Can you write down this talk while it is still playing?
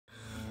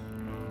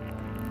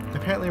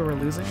Apparently we're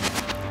losing.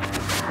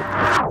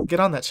 Get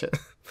on that shit.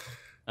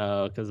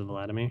 Oh, because of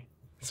Vladimir?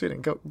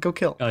 Sweden, go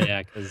kill. Oh,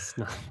 yeah, because...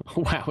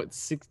 wow, it's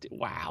 60.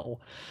 Wow.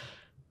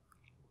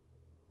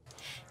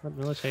 What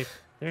military...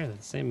 They're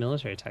the same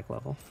military tech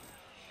level.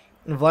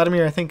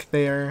 Vladimir, I think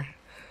they are...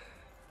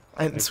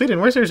 Sweden,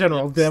 where's your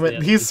general? Yes, Damn it,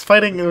 yeah, he's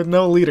fighting with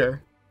no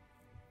leader.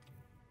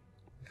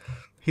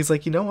 He's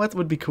like, you know what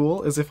would be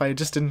cool is if I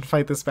just didn't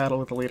fight this battle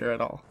with a leader at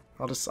all.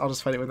 I'll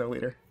just fight it with no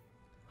leader.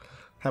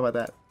 How about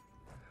that?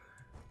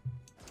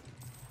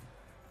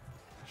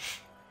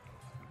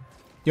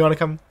 You want to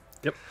come?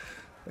 Yep.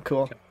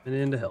 Cool.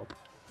 Coming in to help.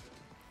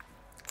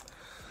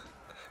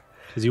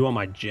 Because you want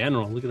my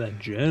general. Look at that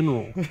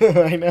general.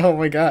 I know, oh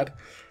my god.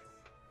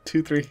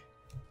 2-3.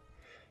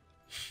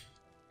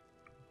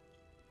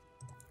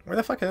 Where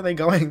the fuck are they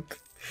going?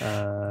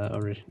 Oh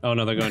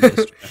no, they're going to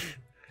Istria.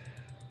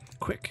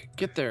 Quick,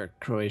 get there,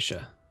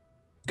 Croatia.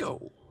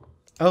 Go.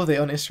 Oh, they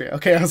own Istria.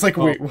 Okay, I was like,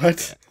 wait,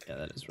 what? Yeah,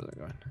 that is where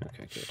they're going.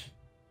 Okay, good.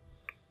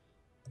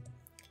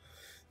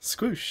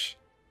 Squoosh.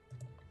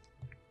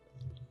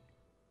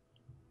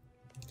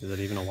 Is that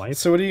even a wipe?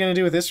 So what are you going to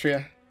do with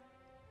Istria?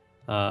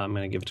 I'm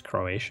going to give it to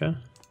Croatia.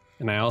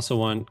 And I also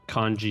want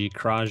Kanji,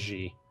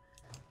 Kraji.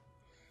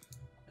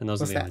 And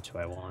those are the only two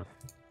I want.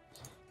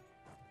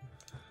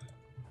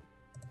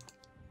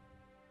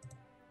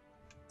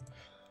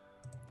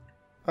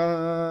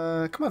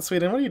 Come on,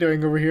 Sweden, what are you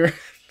doing over here?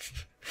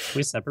 Can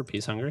we separate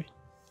peace Hungary?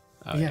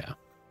 Oh, yeah.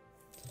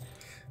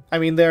 I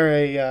mean, they're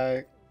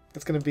a,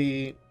 it's gonna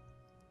be...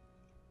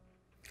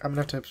 I'm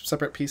gonna have to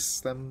separate peace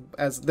them,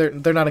 as they're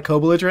not a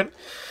co-belligerent,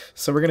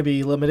 so we're gonna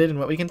be limited in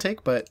what we can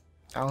take, but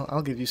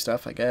I'll give you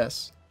stuff, I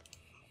guess.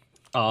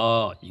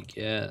 Oh, you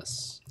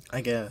guess.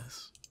 I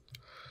guess.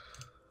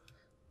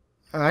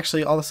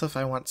 Actually, all the stuff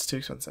I want is too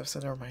expensive, so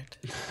never mind.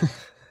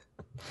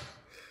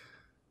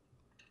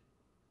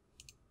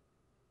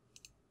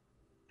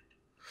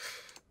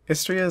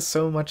 Istria is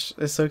so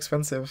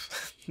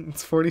expensive.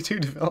 It's 42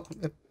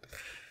 development.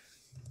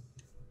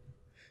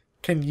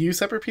 Can you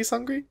separate peace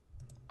Hungary?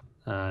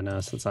 No,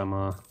 since I'm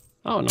oh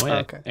no, wait,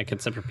 okay. I could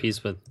separate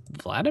peace with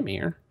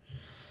Vladimir,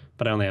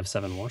 but I only have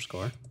 7 war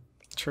score.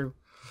 True.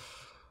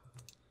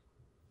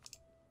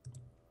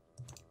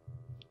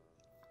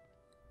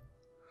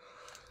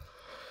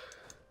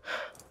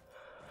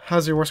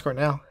 How's your war score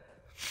now?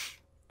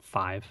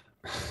 5.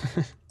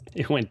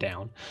 It went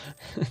down.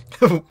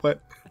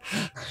 What?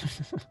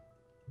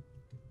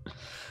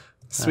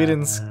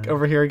 Sweden's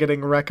over here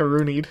getting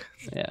wreck-a-roonied.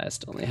 Yeah, I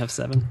still only have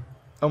 7.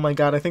 Oh my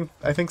god, I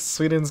think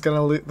Sweden's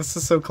gonna lose. This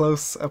is so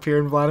close up here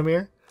in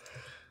Vladimir.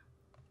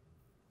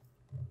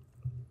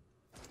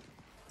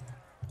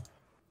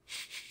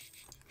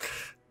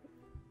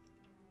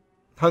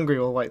 Hungary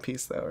will white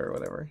peace though, or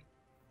whatever.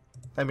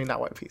 I mean,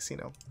 not white peace, you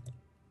know.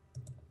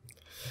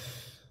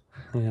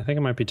 Yeah, I think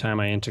it might be time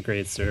I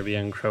integrate Serbia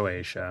and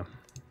Croatia.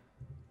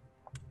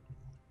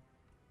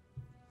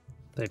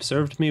 They've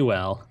served me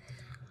well.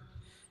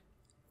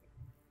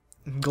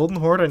 Golden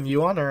Horde and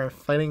Yuan are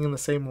fighting in the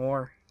same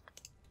war.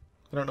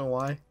 I don't know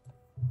why.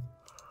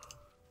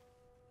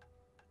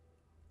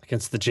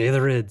 Against the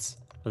Jailerids.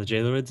 Are the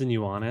Jailerids and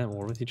Yuan at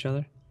war with each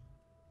other?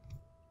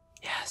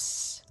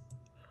 Yes.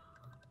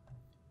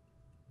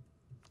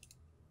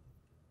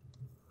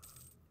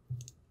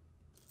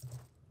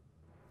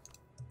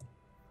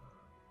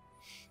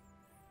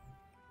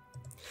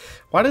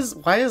 Why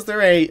is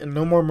there a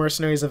no more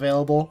mercenaries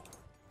available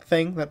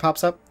thing that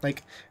pops up?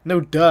 Like, no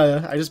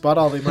duh, I just bought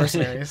all the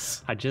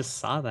mercenaries. I just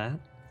saw that.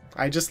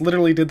 I just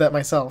literally did that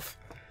myself.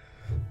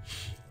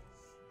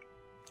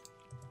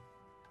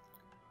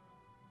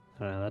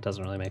 I don't know, that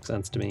doesn't really make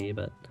sense to me,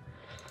 but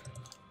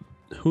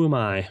who am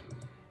I?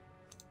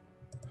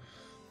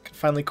 Can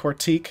finally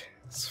Cortique.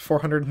 It's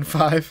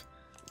 405.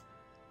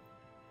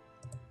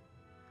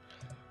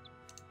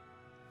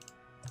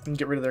 And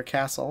get rid of their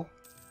castle.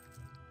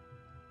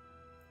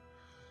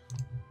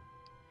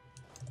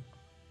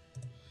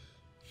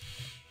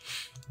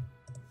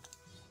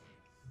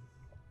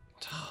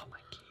 Oh my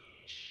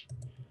gosh.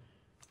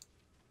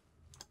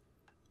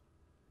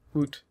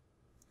 Woot.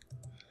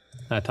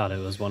 I thought it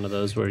was one of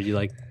those where you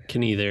like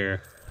can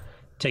either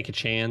take a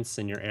chance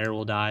and your heir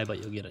will die, but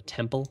you'll get a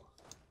temple.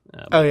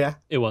 Oh yeah.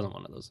 It wasn't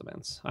one of those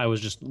events. I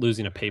was just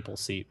losing a papal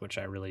seat, which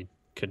I really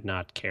could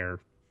not care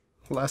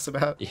less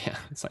about. Yeah,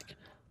 it's like,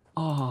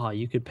 oh,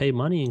 you could pay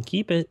money and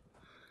keep it.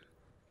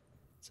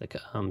 It's like,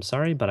 I'm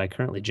sorry, but I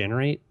currently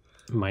generate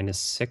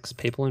 -6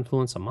 papal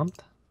influence a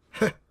month.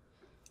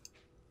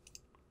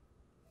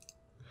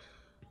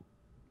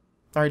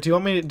 All right, do you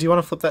want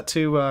to flip that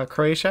to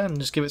Croatia and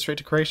just give it straight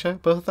to Croatia,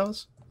 both of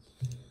those?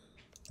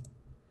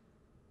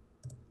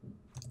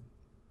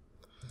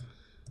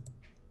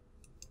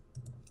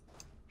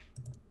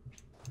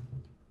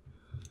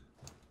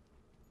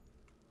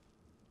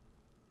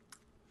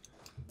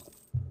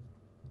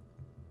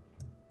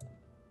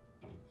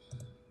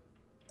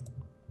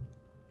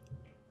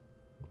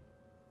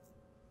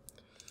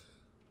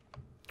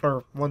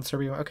 Or one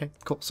Serbia. Okay,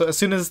 cool. So as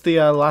soon as the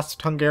last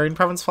Hungarian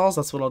province falls,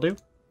 that's what I'll do.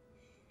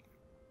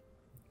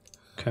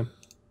 Okay.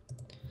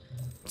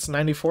 It's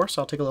 94,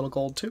 so I'll take a little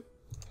gold too.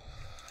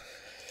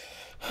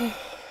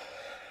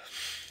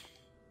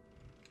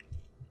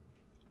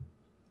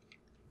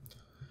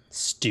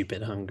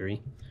 Stupid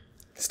Hungary.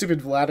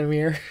 Stupid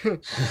Vladimir.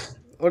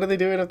 What are they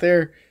doing up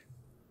there?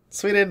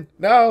 Sweden,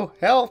 no,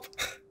 help!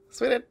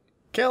 Sweden,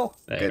 kill.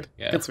 There Good,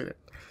 we go. good Sweden.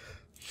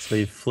 So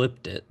we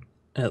flipped it,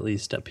 at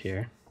least up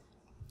here.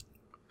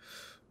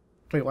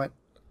 Wait, what?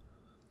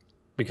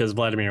 Because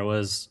Vladimir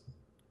was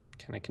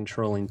kind of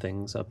controlling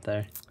things up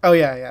there. Oh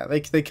yeah,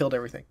 they killed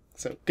everything.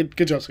 So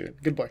good job, Sweden.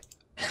 Good boy.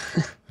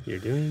 You're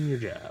doing your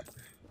job.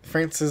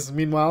 France is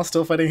meanwhile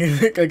still fighting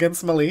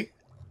against Mali.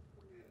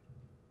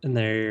 And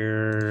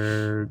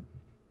they're...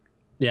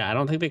 Yeah, I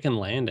don't think they can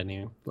land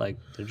any. Like,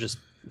 they're just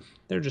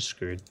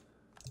screwed.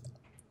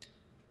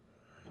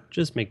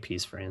 Just make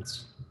peace,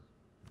 France.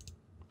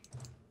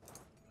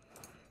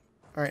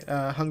 All right,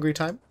 Hungary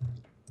time.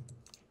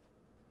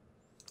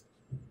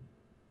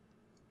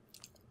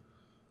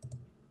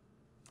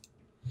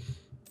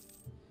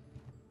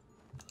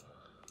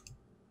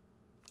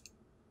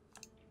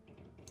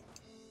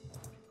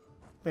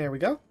 There we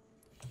go.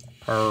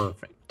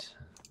 Perfect.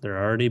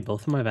 They're already,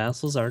 both of my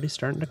vassals are already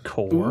starting to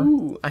core.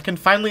 Ooh, I can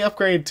finally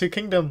upgrade to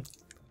kingdom.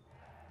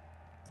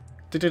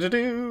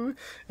 Do-do-do-do.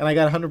 And I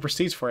got 100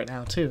 prestige for it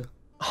now, too.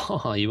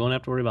 Oh, you won't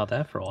have to worry about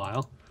that for a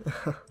while.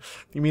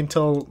 You mean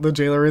till the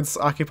jailerids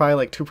occupy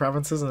like 2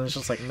 provinces and it's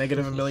just like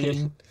negative a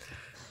million?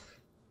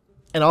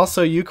 And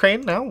also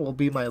Ukraine now will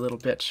be my little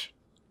bitch.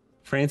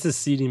 France is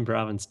ceding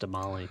province to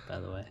Mali, by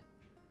the way.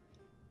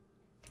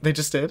 They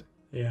just did?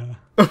 Yeah.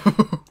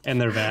 And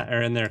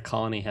their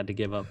colony had to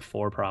give up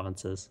 4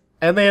 provinces.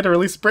 And they had to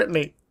release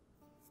Brittany.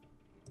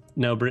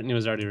 No, Brittany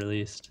was already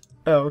released.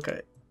 Oh, okay.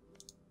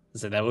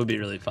 So that would be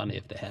really funny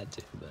if they had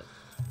to, but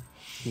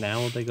now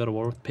will they go to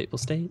war with the Papal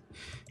State?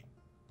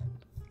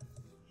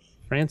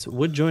 France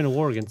would join a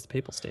war against the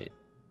Papal State.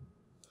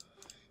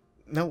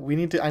 No, I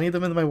need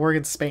them in my war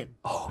against Spain.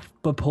 Oh,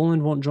 but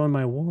Poland won't join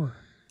my war.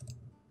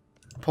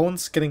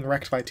 Poland's getting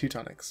wrecked by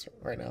Teutonics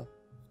right now.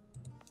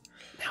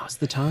 Now's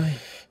the time.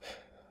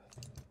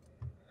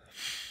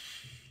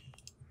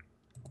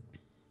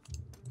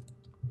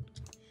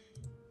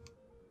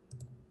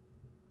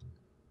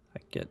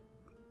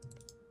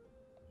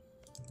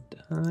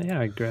 Yeah,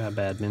 I grab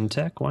admin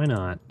tech. Why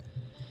not?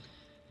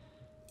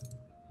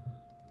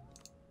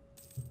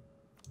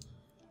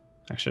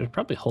 Actually, I'd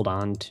probably hold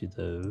on to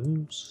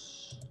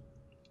those.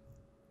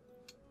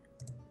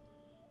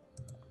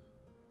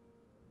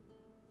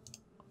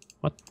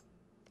 What?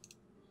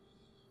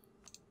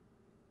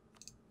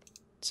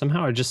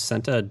 Somehow I just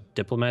sent a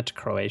diplomat to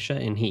Croatia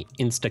and he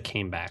insta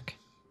came back.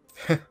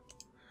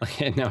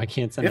 Like, now I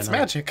can't send it. It's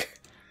magic.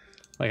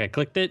 Like, I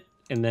clicked it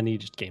and then he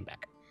just came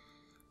back.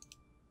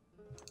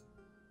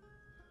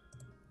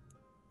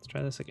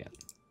 Try this again.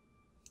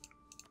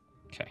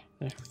 Okay,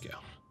 there we go.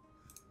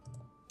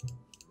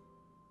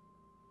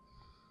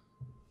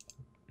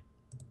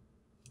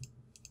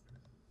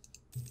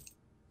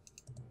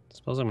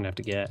 Suppose I'm gonna have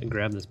to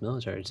grab this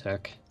military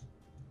tech.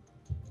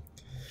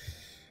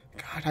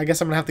 God, I guess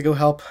I'm gonna have to go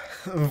help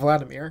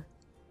Vladimir.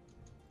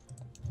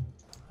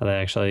 Are they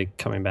actually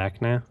coming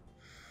back now?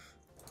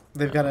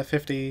 They've got a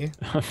 59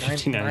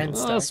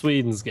 Oh,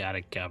 Sweden's got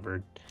it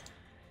covered.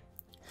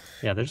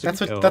 Yeah, they're just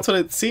that's what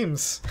it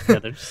seems. Yeah,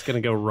 they're just gonna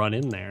go run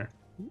in there.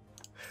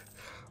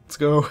 Let's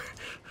go.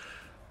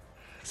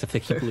 Except they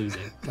keep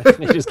losing. Like,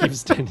 they just keep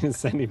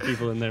sending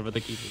people in there, but they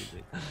keep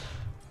losing.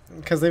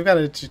 Because they've got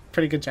a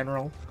pretty good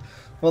general.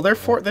 Well, they've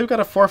got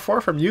a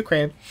 4-4 from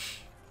Ukraine.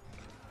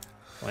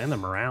 Well, and the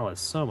morale is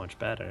so much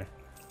better.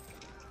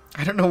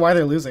 I don't know why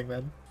they're losing,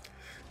 then.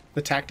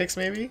 The tactics,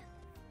 maybe?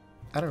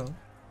 I don't know.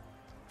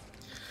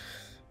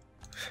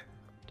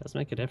 Does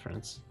make a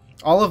difference.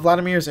 All of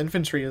Vladimir's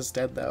infantry is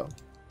dead, though.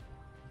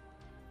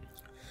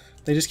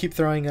 They just keep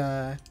throwing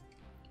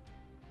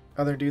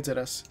other dudes at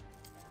us.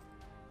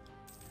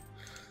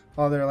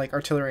 All their like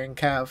artillery and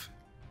cav.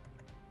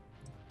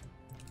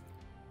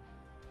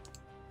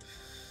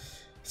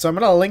 So I'm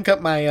gonna link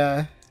up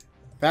my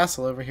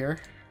vassal over here.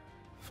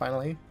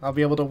 Finally, I'll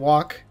be able to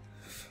walk.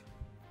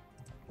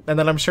 And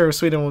then I'm sure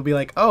Sweden will be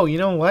like, "Oh, you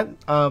know what?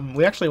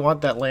 We actually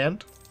want that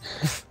land."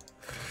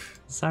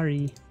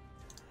 Sorry.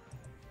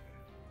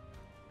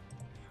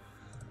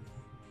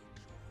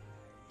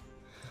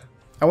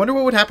 I wonder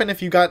what would happen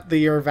if you got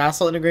your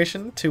vassal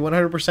integration to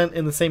 100%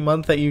 in the same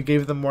month that you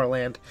gave them more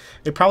land.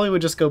 It probably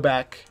would just go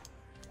back.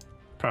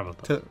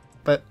 Probably.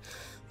 But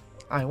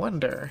I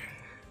wonder.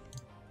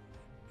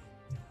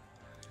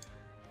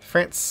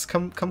 France,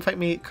 come fight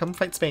me. Come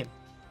fight Spain.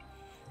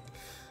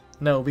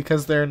 No,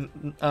 because they're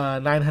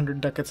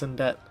 900 ducats in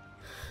debt.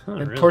 Oh,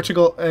 and really?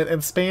 Portugal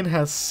and Spain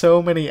has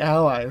so many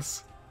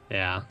allies.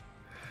 Yeah.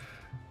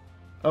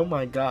 Oh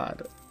my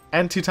god.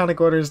 And Teutonic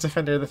Order is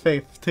Defender of the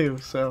Faith, too,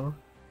 so...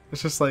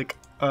 It's just like,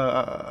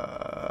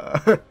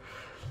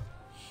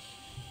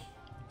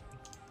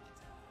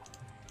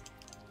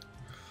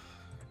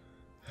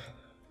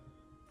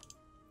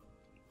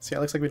 See, it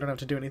looks like we don't have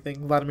to do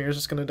anything. Vladimir's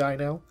just gonna die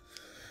now.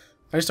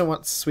 I just don't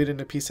want Sweden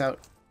to peace out.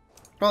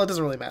 Well, it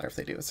doesn't really matter if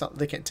they do. It's not.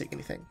 They can't take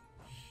anything.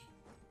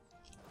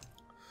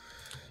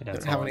 Yeah, it's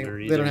don't have all any- under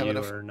they either don't have you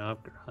enough- or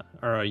Novgorod,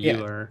 or Yeah.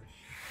 you or.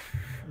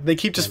 They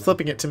keep just Yeah.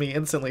 flipping it to me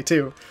instantly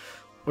too,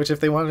 which if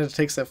they wanted to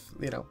take stuff,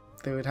 you know,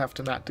 they would have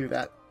to not do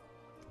that.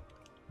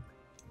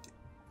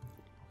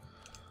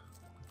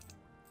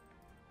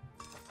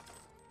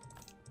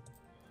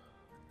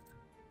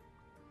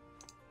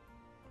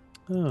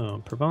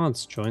 Oh,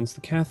 Provence joins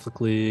the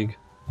Catholic League.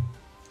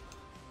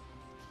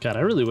 God, I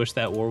really wish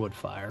that war would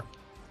fire.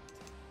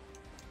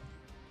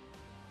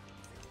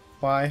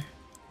 Why?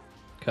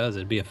 Because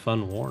it'd be a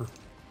fun war.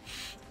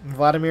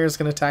 Vladimir is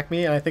going to attack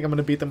me, and I think I'm going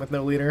to beat them with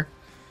no leader.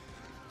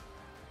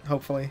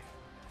 Hopefully.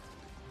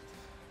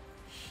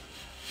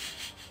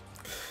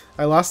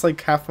 I lost like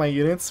half my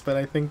units, but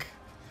I think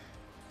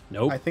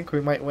Nope.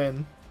 we might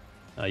win.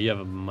 You have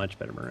a much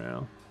better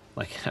morale.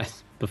 Like,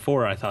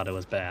 before I thought it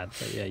was bad,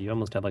 but yeah, you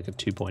almost have like a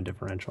 2-point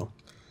differential.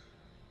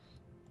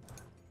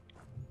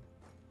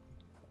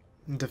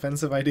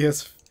 Defensive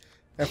ideas,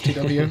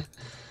 FTW.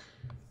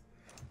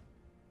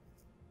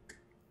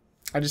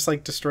 I just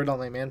like destroyed all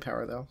my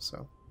manpower though,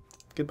 so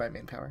goodbye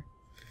manpower.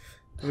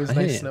 It was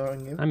Hey, nice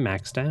knowing you. I'm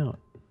maxed out.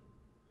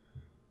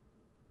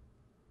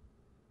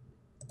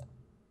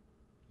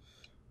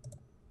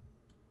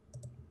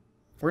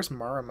 Where's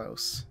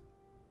Maramos?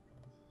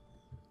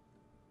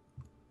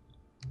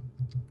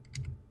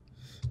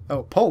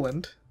 Oh,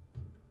 Poland.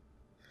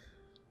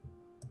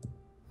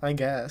 I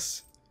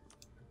guess.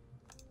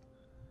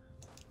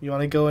 You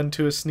want to go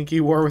into a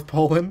sneaky war with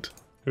Poland?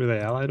 Who are they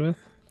allied with?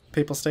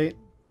 Papal State?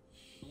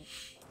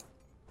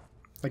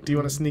 Like, do you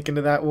want to sneak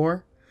into that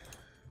war?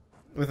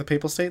 With a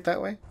Papal State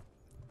that way?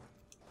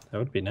 That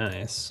would be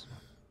nice.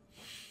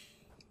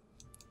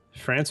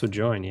 If France would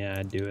join, yeah,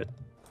 I'd do it.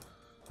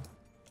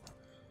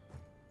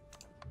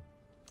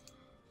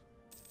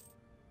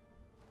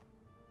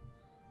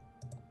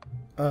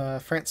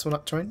 France will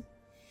not join.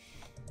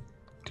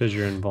 Because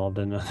you're involved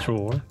in another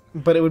war.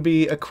 But it would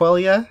be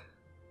Aquila,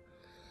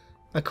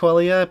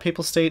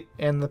 Papal State,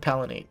 and the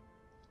Palatinate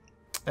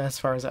as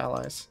far as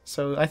allies.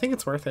 So I think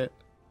it's worth it.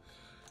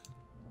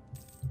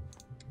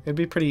 It'd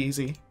be pretty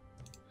easy.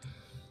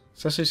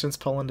 Especially since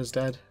Poland is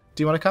dead.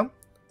 Do you want to come?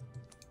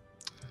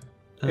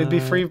 It'd be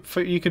free.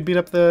 You could beat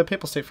up the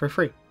Papal State for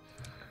free.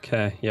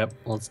 Okay, yep,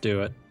 let's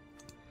do it.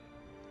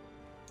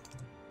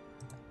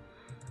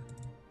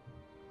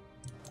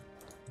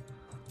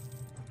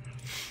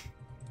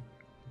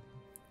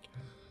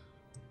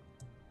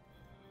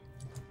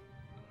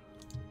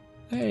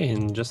 Hey,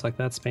 and just like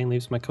that, Spain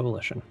leaves my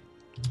coalition.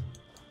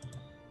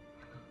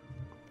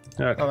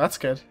 Okay. Oh, that's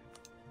good.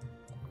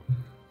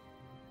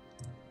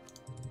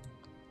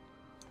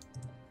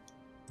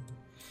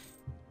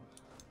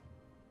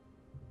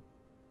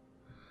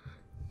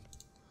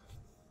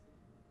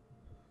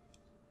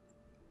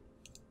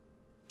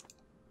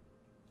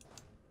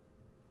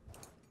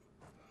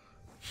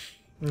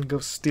 And go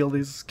kill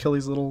these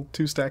little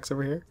 2-stacks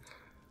over here.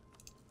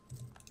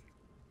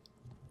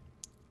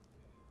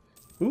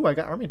 Ooh, I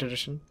got army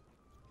tradition.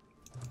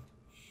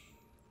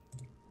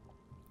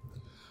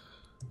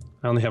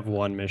 I only have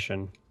one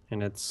mission,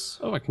 and it's...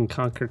 Oh, I can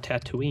conquer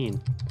Tatooine.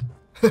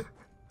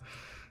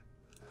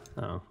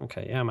 Oh,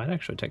 okay. Yeah, I might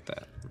actually take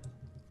that.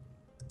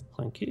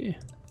 Thank you.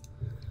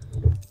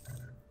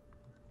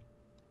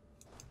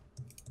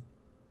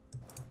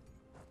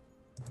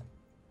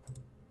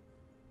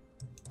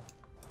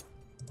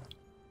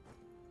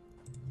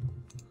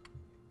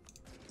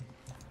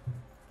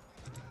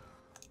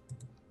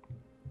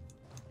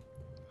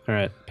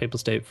 Alright, Papal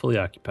State fully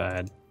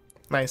occupied.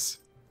 Nice.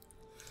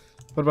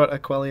 What about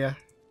Aquila?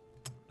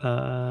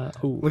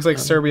 Ooh, Looks like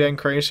Serbia and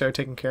Croatia are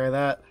taking care of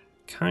that.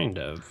 Kind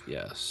of,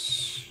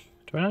 yes.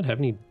 Do I not have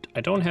any...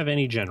 I don't have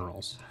any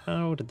generals.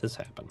 How did this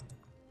happen?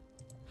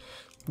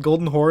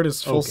 Golden Horde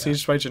is full God.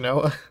 siege by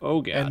Genoa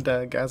Oh, God. and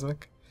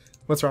Gazmik.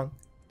 What's wrong?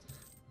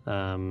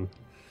 Oh.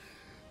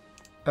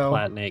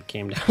 Oh,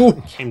 came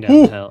down, came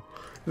down the hill.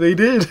 they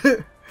did.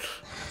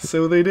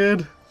 So they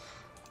did.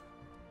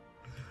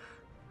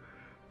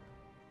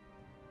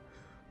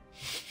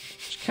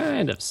 Which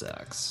kind of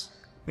sucks.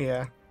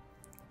 Yeah.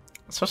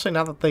 Especially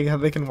now that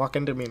they can walk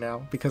into me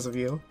now because of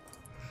you.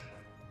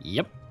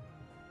 Yep.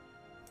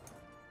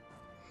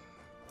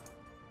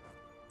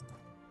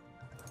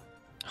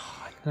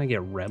 Oh, can I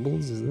get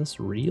rebels? Is this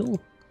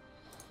real?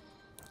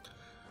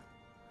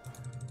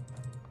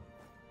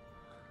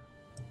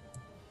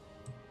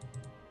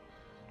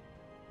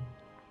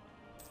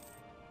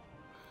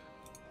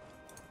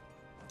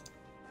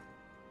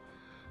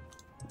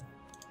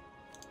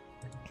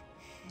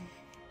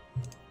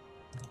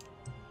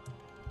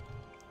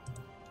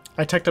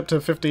 I teched up to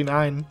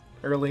 59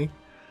 early.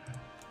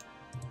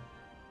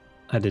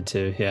 I did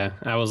too, yeah.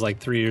 I was like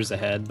 3 years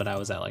ahead, but I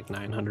was at like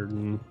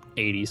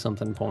 980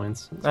 something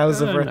points. I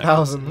was over not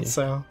 1,000, crazy.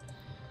 so...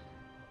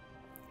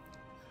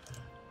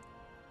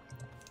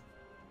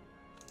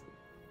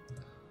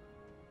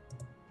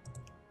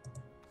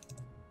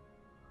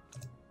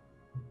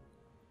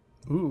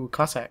 Ooh,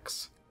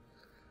 Cossacks.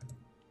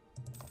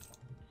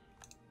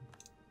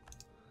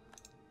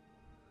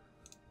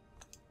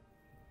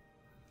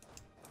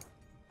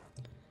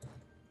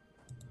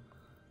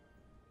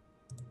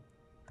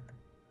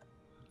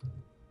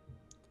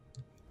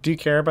 Do you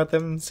care about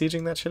them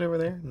sieging that shit over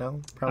there?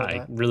 No, probably I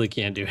not. really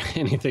can't do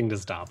anything to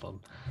stop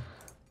them.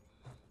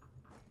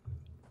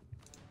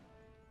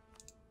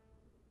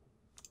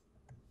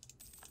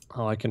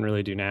 All I can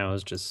really do now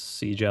is just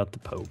siege out the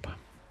Pope.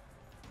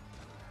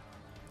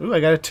 Ooh, I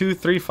got a 2,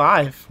 3,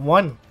 5.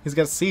 1. He's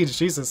got siege.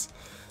 Jesus.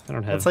 I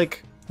don't have... That's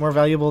like more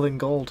valuable than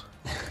gold.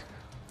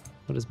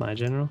 What is my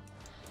general?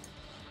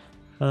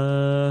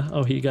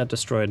 Oh, he got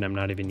destroyed and I'm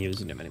not even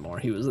using him anymore.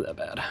 He was that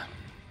bad.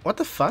 What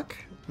the fuck?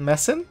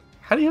 Messin?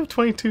 How do you have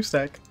 22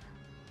 stack?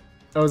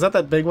 Oh, is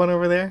that big one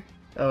over there?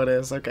 Oh, it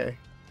is. Okay.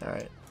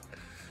 Alright.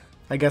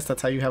 I guess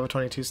that's how you have a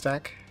 22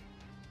 stack.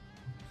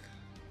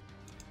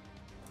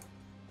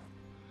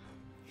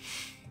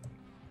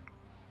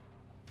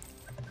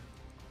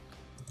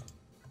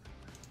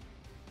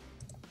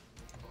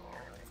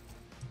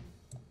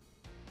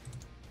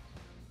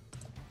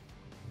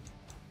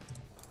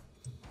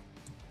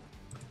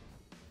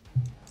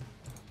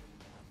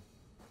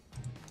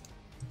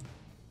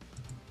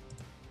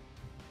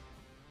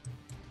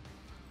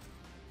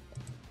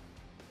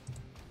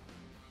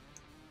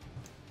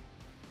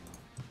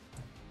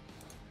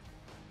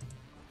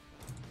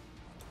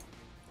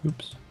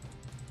 Oops.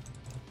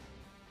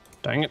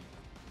 Dang it.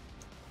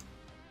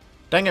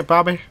 Dang it,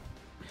 Bobby.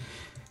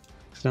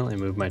 Accidentally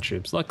moved my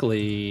troops.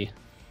 Luckily,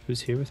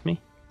 who's here with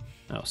me?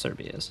 Oh,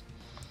 Serbia is.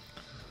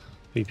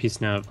 Are you peace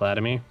now with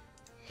Vladimir?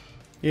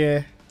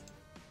 Yeah.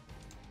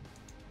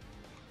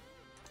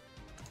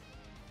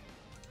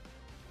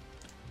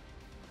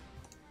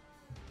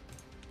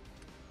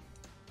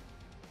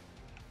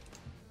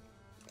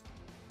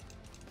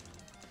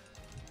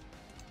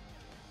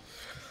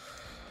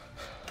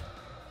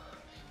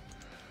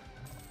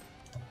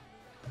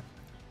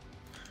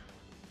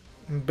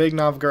 Big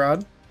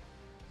Novgorod.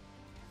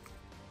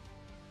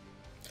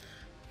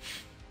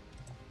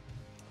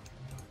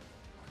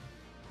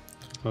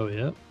 Oh,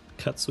 yeah.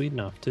 Cut Sweden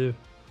off, too.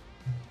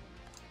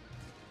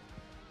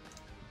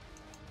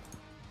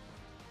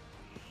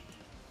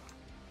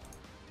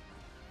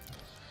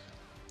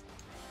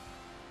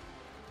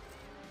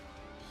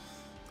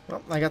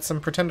 Well, I got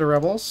some Pretender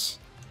Rebels.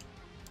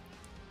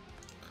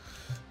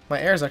 My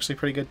air is actually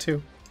pretty good,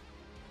 too.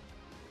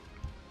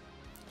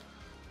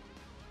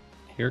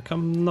 Here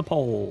come the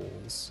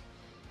Poles.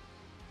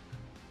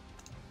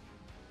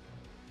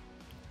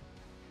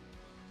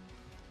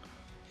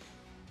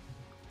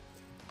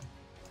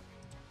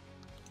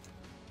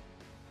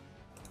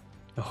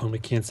 Oh, and we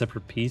can't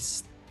separate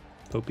peace?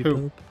 Popey Who?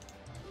 Pope?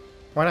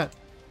 Why not?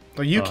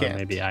 Well, you Oh, can't.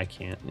 Maybe I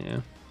can't,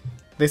 yeah.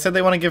 They said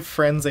they want to give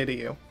Firenze to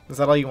you. Is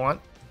that all you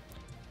want?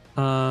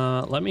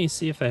 Let me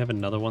see if I have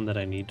another one that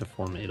I need to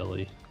form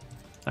Italy.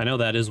 I know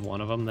that is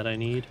one of them that I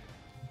need.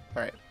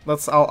 All right.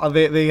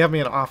 They have me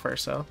an offer,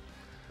 so.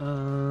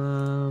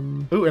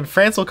 Ooh, and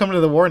France will come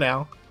to the war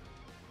now.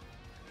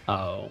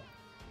 Oh.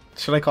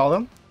 Should I call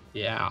them?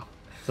 Yeah.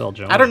 They'll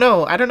join. I don't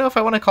know. I don't know if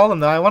I want to call them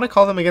though. I want to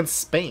call them against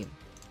Spain.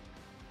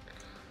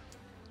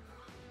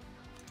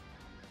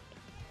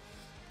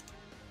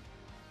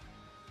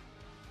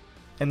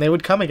 And they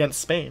would come against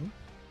Spain.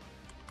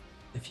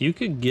 If you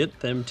could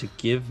get them to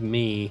give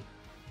me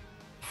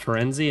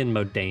Firenze and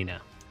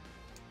Modena.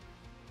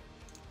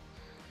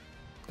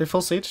 They're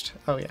full sieged?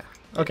 Oh, yeah.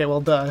 Okay, well,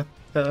 duh.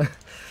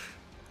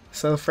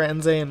 So,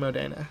 Firenze and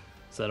Modena.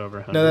 Is that over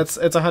 100? No, it's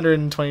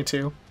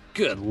 122.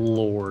 Good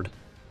lord.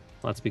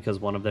 Well, that's because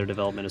one of their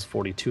development is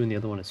 42 and the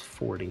other one is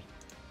 40.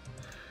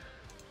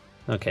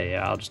 Okay,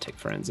 yeah, I'll just take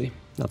Firenze.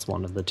 That's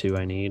one of the two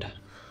I need.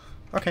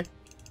 Okay.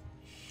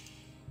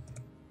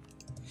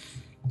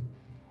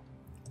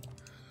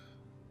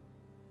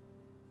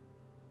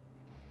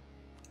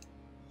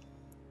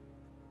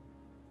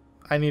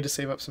 I need to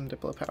save up some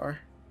Diplo power.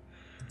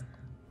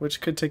 Which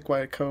could take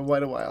quite a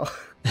while.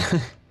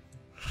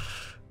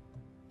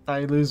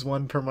 I lose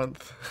 1 per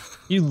month.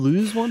 You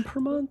lose 1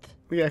 per month?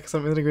 Yeah, because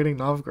I'm integrating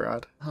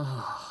Novgorod.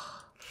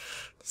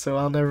 So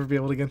I'll never be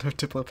able to get enough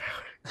Diplo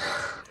power.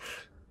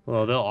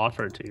 Well, they'll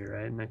offer it to you,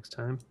 right, next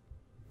time?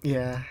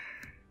 Yeah.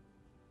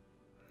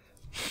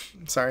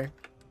 Sorry.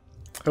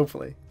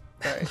 Hopefully.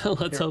 All right.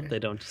 Let's hope they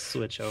don't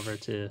switch over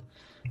to...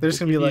 They're just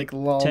going to be like,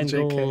 lol, 10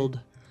 JK. gold.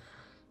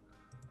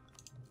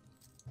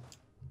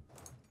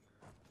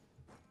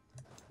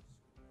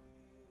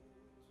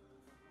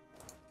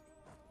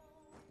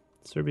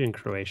 Serbia and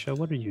Croatia,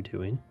 what are you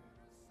doing?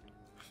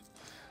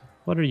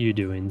 What are you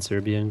doing,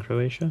 Serbia and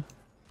Croatia?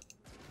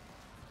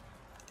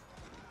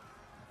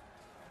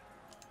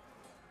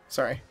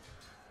 Sorry.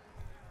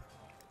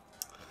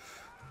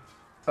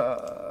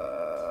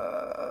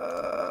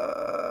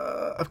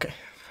 Okay.